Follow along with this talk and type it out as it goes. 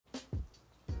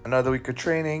Another week of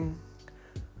training,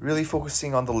 really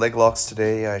focusing on the leg locks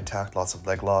today. I attacked lots of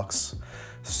leg locks.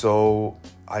 So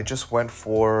I just went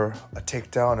for a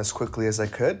takedown as quickly as I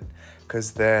could,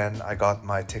 because then I got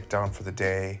my takedown for the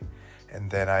day, and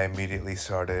then I immediately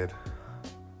started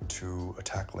to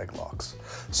attack leg locks.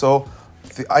 So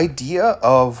the idea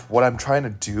of what I'm trying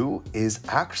to do is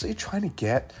actually trying to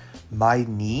get my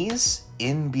knees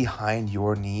in behind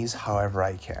your knees however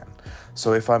I can.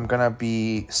 So if I'm gonna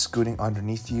be scooting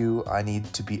underneath you, I need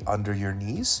to be under your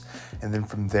knees, and then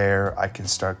from there I can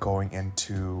start going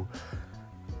into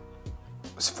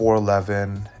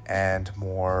 411 and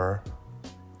more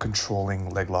controlling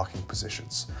leg locking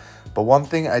positions. But one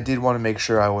thing I did want to make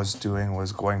sure I was doing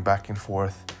was going back and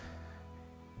forth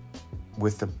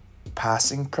with the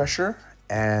passing pressure,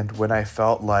 and when I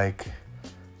felt like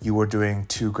you were doing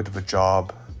too good of a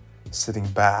job sitting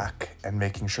back and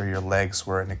making sure your legs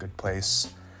were in a good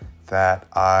place, that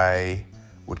I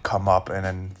would come up and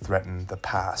then threaten the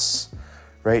pass.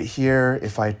 Right here,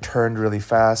 if I turned really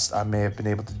fast, I may have been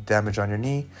able to do damage on your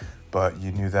knee, but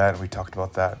you knew that and we talked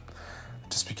about that.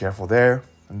 Just be careful there.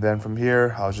 And then from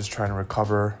here, I was just trying to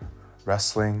recover,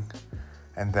 wrestling,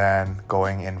 and then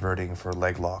going inverting for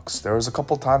leg locks. There was a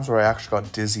couple times where I actually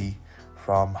got dizzy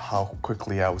from how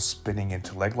quickly I was spinning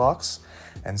into leg locks.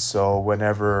 And so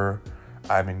whenever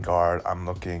I'm in guard, I'm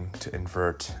looking to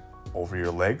invert over your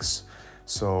legs.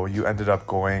 So you ended up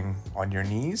going on your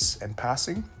knees and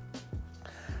passing.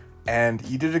 And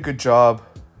you did a good job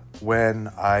when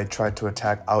I tried to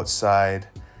attack outside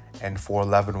and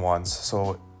 411 ones.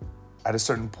 So at a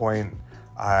certain point,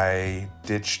 I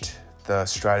ditched the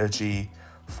strategy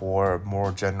for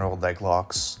more general leg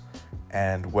locks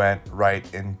and went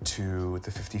right into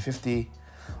the 50-50.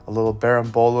 A little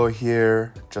berimbolo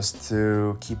here just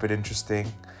to keep it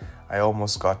interesting. I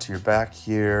almost got to your back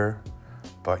here,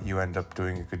 but you end up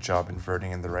doing a good job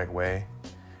inverting in the right way,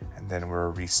 and then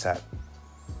we're reset.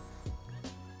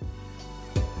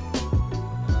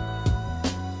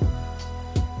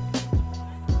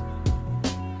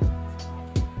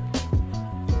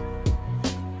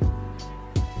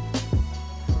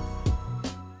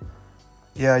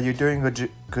 Yeah, you're doing a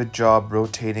good job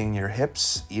rotating your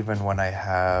hips even when I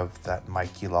have that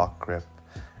Mikey lock grip.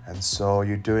 And so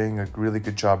you're doing a really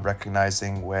good job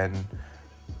recognizing when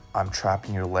I'm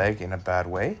trapping your leg in a bad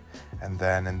way. And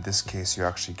then in this case, you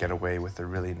actually get away with a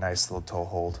really nice little toe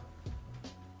hold.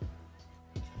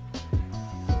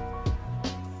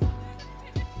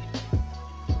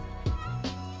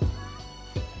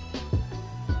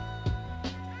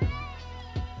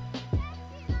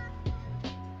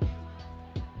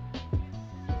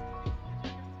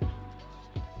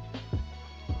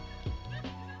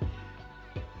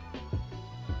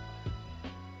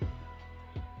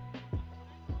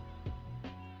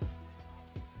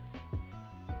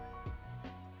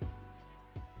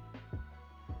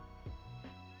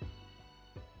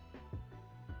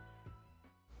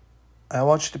 I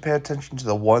want you to pay attention to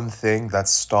the one thing that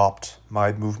stopped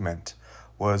my movement,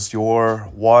 was your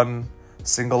one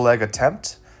single leg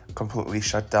attempt completely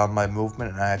shut down my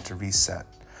movement and I had to reset.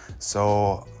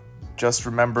 So just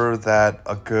remember that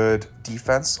a good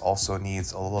defense also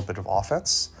needs a little bit of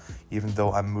offense, even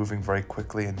though I'm moving very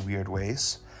quickly in weird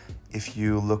ways. If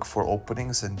you look for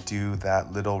openings and do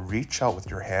that little reach out with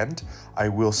your hand, I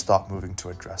will stop moving to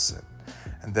address it.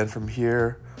 And then from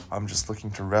here, I'm just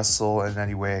looking to wrestle in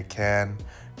any way I can,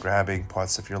 grabbing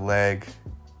parts of your leg.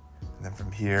 And then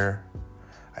from here,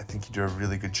 I think you do a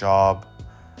really good job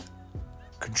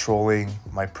controlling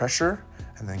my pressure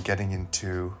and then getting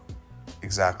into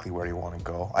exactly where you want to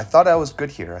go. I thought I was good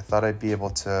here. I thought I'd be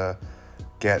able to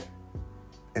get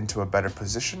into a better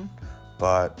position,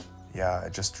 but yeah,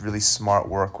 just really smart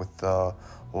work with the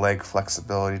leg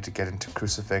flexibility to get into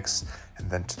crucifix and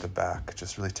then to the back.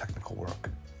 Just really technical work.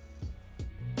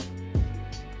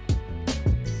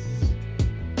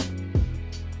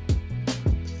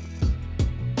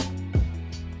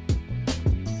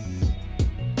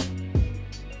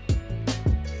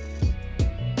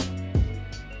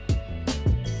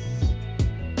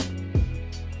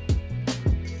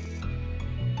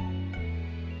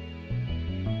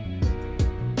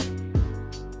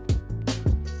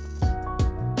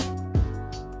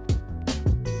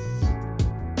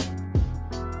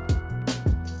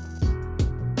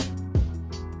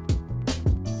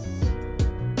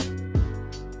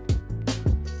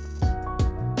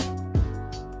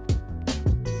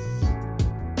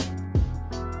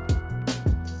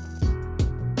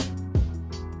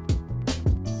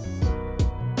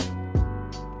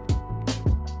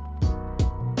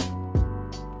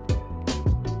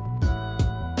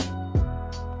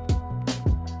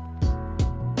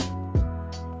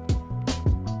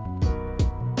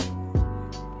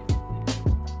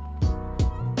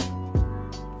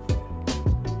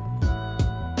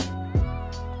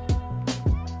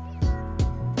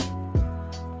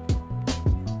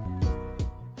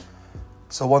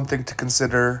 So one thing to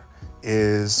consider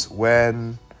is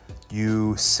when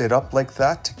you sit up like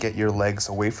that to get your legs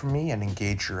away from me and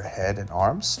engage your head and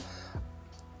arms,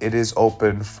 it is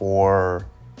open for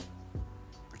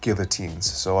guillotines.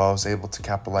 So I was able to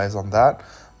capitalize on that,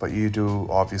 but you do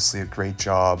obviously a great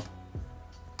job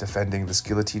defending this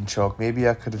guillotine choke. Maybe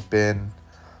I could have been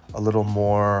a little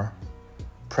more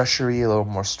pressury, a little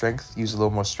more strength, use a little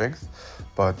more strength,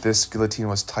 but this guillotine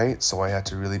was tight, so I had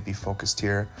to really be focused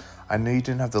here. I knew you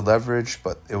didn't have the leverage,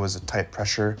 but it was a tight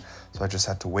pressure, so I just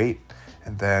had to wait,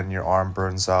 and then your arm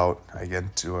burns out, I get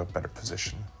into a better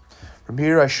position. From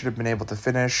here, I should have been able to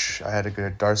finish. I had a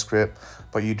good Darce grip,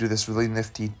 but you do this really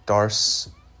nifty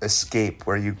Darce escape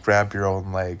where you grab your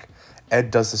own leg.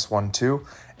 Ed does this one too,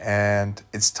 and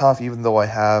it's tough. Even though I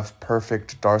have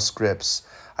perfect Darce grips,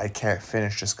 I can't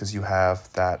finish just because you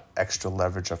have that extra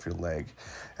leverage of your leg.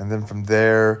 And then from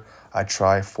there, I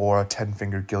try for a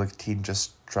 10-finger guillotine,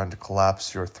 just trying to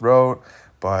collapse your throat,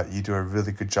 but you do a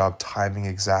really good job timing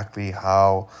exactly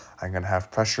how I'm gonna have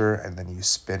pressure, and then you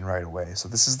spin right away. So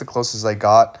this is the closest I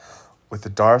got with the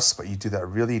Darce, but you do that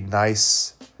really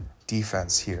nice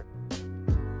defense here.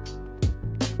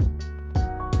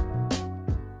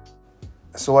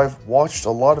 So I've watched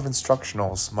a lot of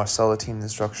instructionals, Marcellatine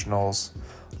instructionals,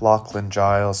 Lachlan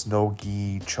Giles,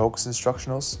 no-gi, chokes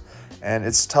instructionals, and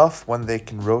it's tough when they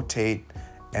can rotate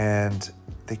and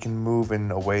they can move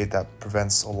in a way that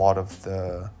prevents a lot of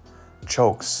the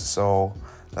chokes. So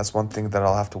that's one thing that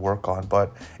I'll have to work on,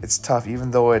 but it's tough.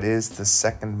 Even though it is the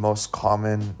second most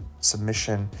common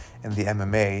submission in the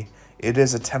MMA, it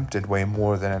is attempted way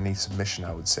more than any submission,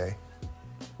 I would say.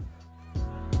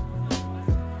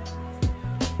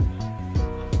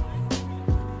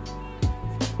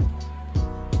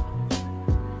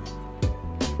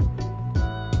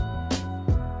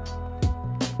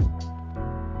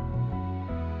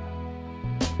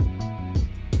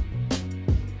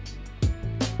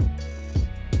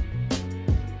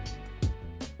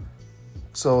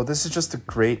 So this is just a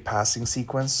great passing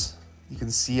sequence. You can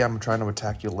see I'm trying to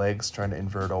attack your legs, trying to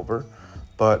invert over,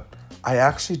 but I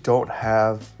actually don't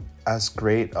have as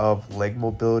great of leg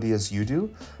mobility as you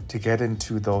do to get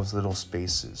into those little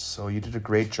spaces. So you did a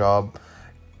great job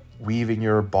weaving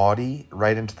your body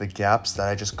right into the gaps that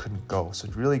I just couldn't go. So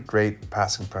really great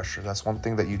passing pressure. That's one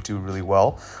thing that you do really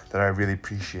well that I really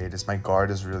appreciate, is my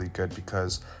guard is really good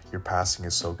because your passing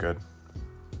is so good.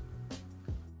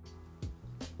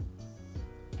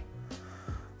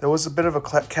 There was a bit of a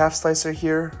calf slicer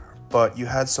here, but you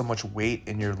had so much weight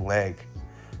in your leg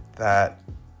that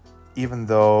even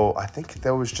though I think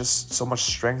there was just so much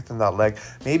strength in that leg,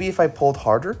 maybe if I pulled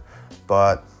harder,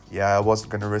 but yeah, I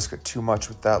wasn't going to risk it too much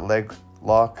with that leg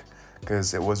lock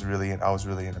because I was really in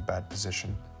a bad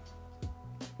position.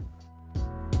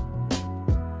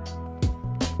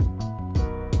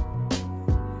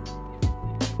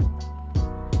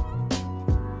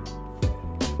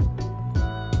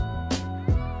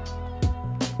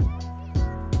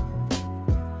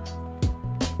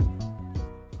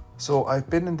 So I've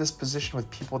been in this position with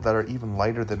people that are even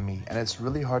lighter than me, and it's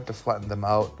really hard to flatten them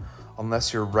out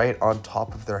unless you're right on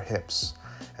top of their hips.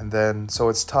 And then, so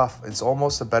it's tough. It's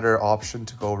almost a better option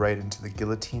to go right into the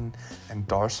guillotine and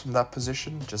Darce from that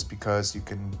position, just because you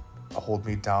can hold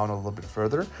me down a little bit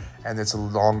further, and it's a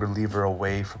longer lever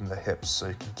away from the hips, so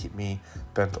you can keep me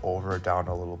bent over down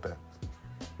a little bit.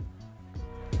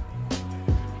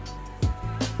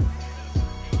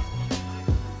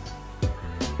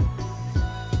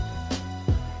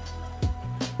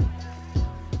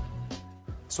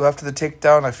 So after the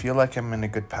takedown, I feel like I'm in a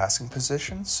good passing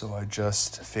position, so I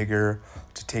just figure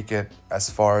to take it as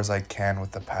far as I can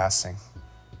with the passing.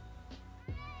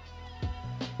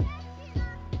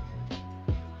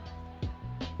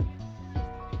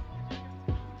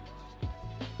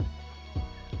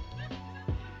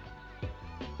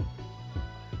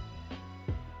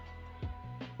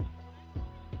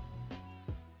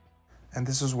 And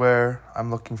this is where I'm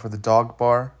looking for the dog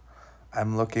bar.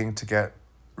 I'm looking to get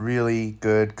really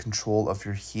good control of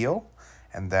your heel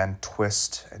and then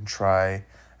twist and try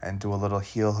and do a little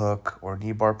heel hook or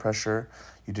knee bar pressure.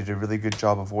 You did a really good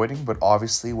job avoiding, but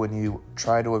obviously when you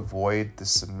try to avoid the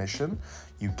submission,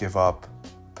 you give up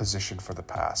position for the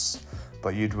pass.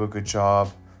 But you do a good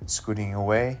job scooting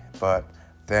away, but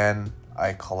then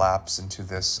I collapse into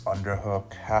this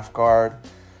underhook half guard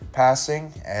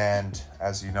passing, and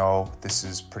as you know, this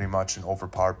is pretty much an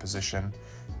overpowered position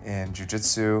in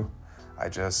jiu-jitsu. I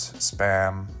just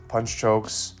spam punch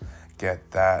chokes,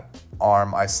 get that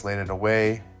arm isolated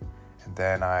away, and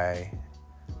then I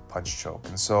punch choke.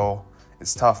 And so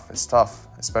it's tough,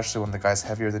 especially when the guy's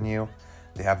heavier than you.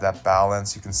 They have that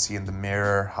balance. You can see in the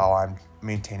mirror how I'm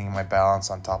maintaining my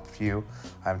balance on top of you.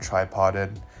 I'm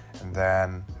tripoded, and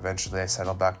then eventually I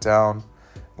settle back down.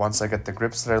 Once I get the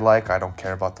grips that I like, I don't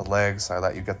care about the legs. I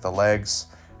let you get the legs,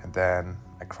 and then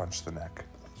I crunch the neck.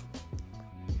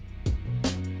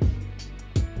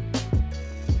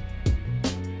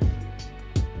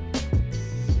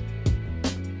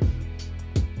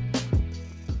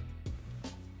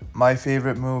 My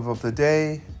favorite move of the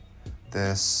day,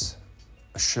 this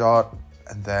shot,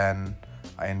 and then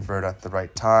I invert at the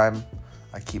right time.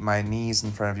 I keep my knees in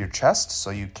front of your chest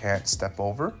so you can't step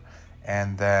over,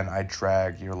 and then I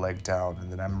drag your leg down,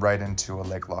 and then I'm right into a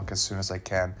leg lock as soon as I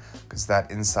can, because that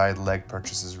inside leg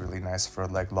purchase is really nice for a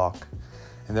leg lock.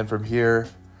 And then from here,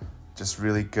 just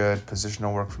really good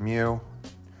positional work from you.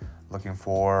 Looking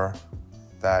for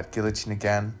that guillotine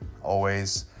again.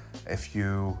 Always, if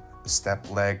you step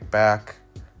leg back,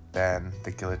 then the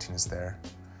guillotine is there.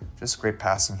 Just great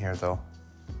passing here though.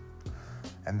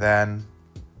 And then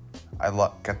I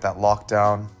get that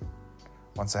lockdown.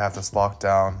 Once I have this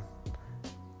lockdown,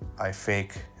 I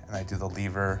fake and I do the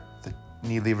lever, the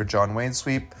knee lever John Wayne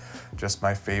sweep. Just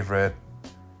my favorite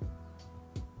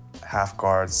half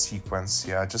guard sequence.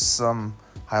 Yeah, just some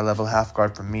high level half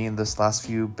guard from me in this last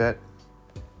few bit.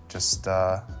 Just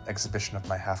exhibition of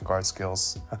my half guard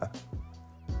skills.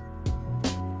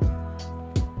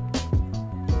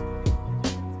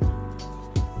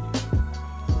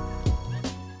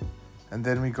 And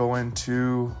then we go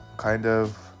into kind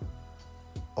of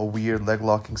a weird leg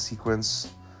locking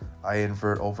sequence. I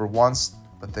invert over once,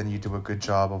 but then you do a good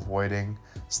job avoiding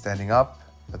standing up.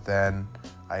 But then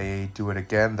I do it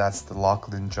again. That's the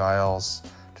Lachlan Giles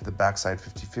to the backside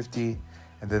 50-50.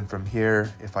 And then from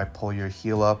here, if I pull your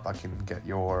heel up, I can get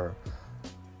your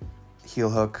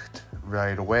heel hooked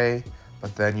right away.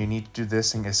 But then you need to do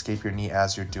this and escape your knee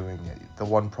as you're doing it. The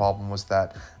one problem was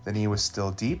that the knee was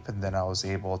still deep, and then I was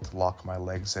able to lock my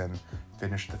legs in,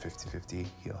 finish the 50-50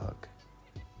 heel hook.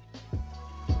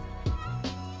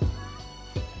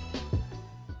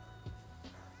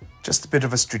 Just a bit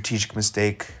of a strategic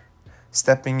mistake.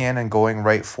 Stepping in and going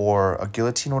right for a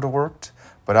guillotine would have worked,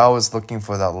 but I was looking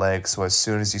for that leg, so as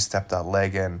soon as you step that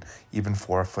leg in, even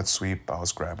for a foot sweep, I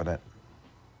was grabbing it.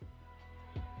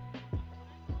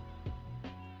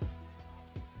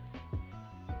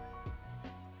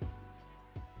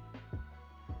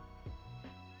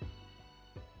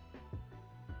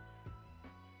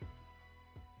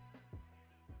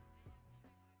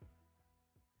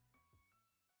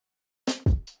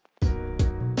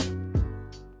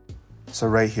 So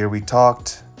right here we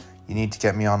talked, you need to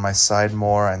get me on my side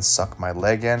more and suck my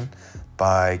leg in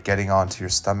by getting onto your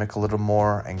stomach a little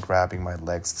more and grabbing my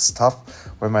legs. It's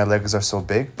tough when my legs are so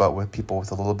big, but with people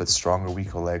with a little bit stronger,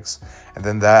 weaker legs. And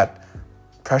then that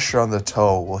pressure on the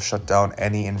toe will shut down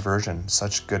any inversion.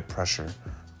 Such good pressure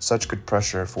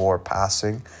for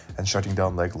passing and shutting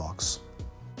down leg locks.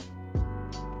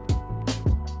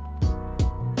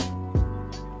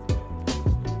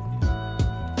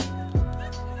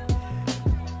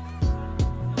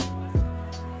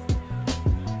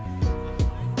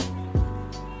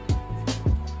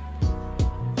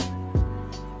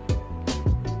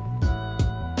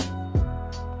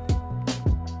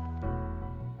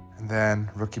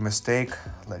 Then rookie mistake,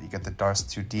 let you get the darts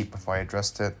too deep before I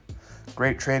addressed it.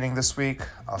 Great training this week.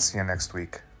 I'll see you next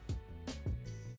week.